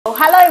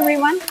Hello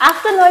everyone.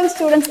 After knowing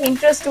students'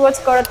 interest towards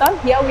Codeathon,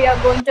 here we are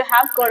going to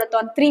have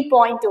Codeathon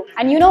 3.2.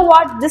 And you know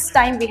what? This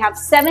time we have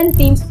 7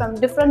 teams from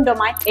different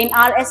domains in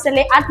our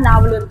SLA at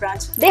Navalur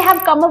branch. They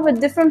have come up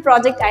with different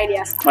project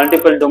ideas.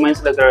 Multiple domains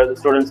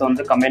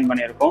students combine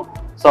பண்ணிருக்கோம்.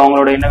 So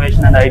அவங்களோட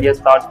innovation and ideas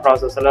thought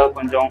process எல்லாம்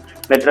கொஞ்சம்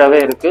பெட்டராவே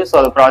இருக்கு. So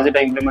அந்த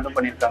project implement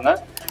பண்ணிருக்காங்க.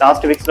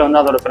 Last வீக்ஸ்ல வந்து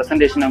அதோட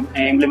presentation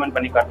implement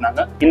பண்ணி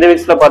காட்டினாங்க. இந்த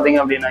வீக்ஸ்ல பாத்தீங்க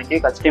அப்படின்னாக்கி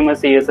HTML,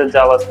 CSS,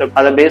 JavaScript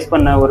அதை பேஸ்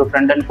பண்ண ஒரு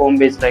front end home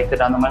based like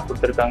that அந்த மாதிரி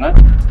கொடுத்திருக்காங்க.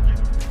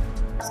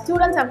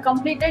 Students have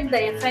completed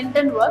their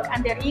front-end work and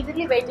they are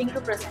eagerly waiting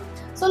to present.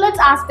 So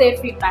let's ask their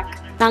feedback.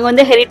 நாங்க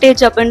வந்து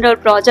ஹெரிட்டேஜ் அப்படின்ற ஒரு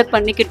ப்ராஜெக்ட்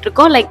பண்ணிக்கிட்டு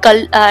இருக்கோம் like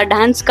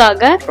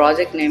டான்ஸ்க்காக.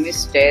 Project name is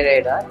stay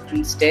radar.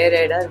 In stay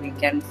radar we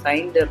can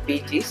find the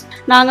PGs.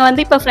 நாங்க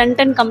வந்து இப்போ front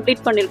end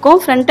complete பண்ணிருக்கோம்.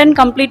 ஃப்ரண்ட் எண்ட்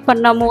கம்ப்ளீட்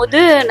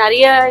பண்ணும்போது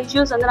நிறைய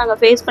இஷ்யூஸ் வந்து நாங்க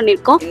ஃபேஸ்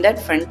பண்ணிருக்கோம். In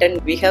that front end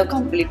we have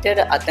completed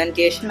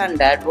authentication and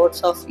dashboards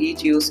of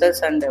each users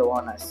and the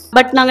owners.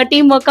 But நாங்க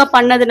டீம் ஒர்க்கா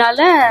பண்ணதுனால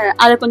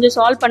அதை கொஞ்சம்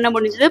சால்வ் பண்ண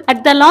முடிஞ்சது.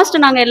 அட் த லாஸ்ட்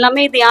நாங்க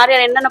எல்லாமே இது யார்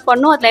யார் என்னென்ன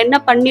பண்ணோம், அதுல என்ன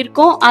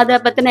பண்ணிருக்கோம்,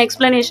 அதை பத்தின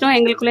எக்ஸ்பிளனேஷனும்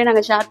எங்களுக்குள்ளே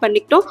நாங்க ஷேர்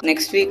பண்ணிக்கிட்டோம்.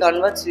 Next week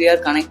onwards we are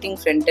connecting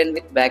front end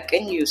with back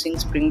end using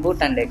Spring Boot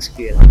and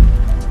XPL.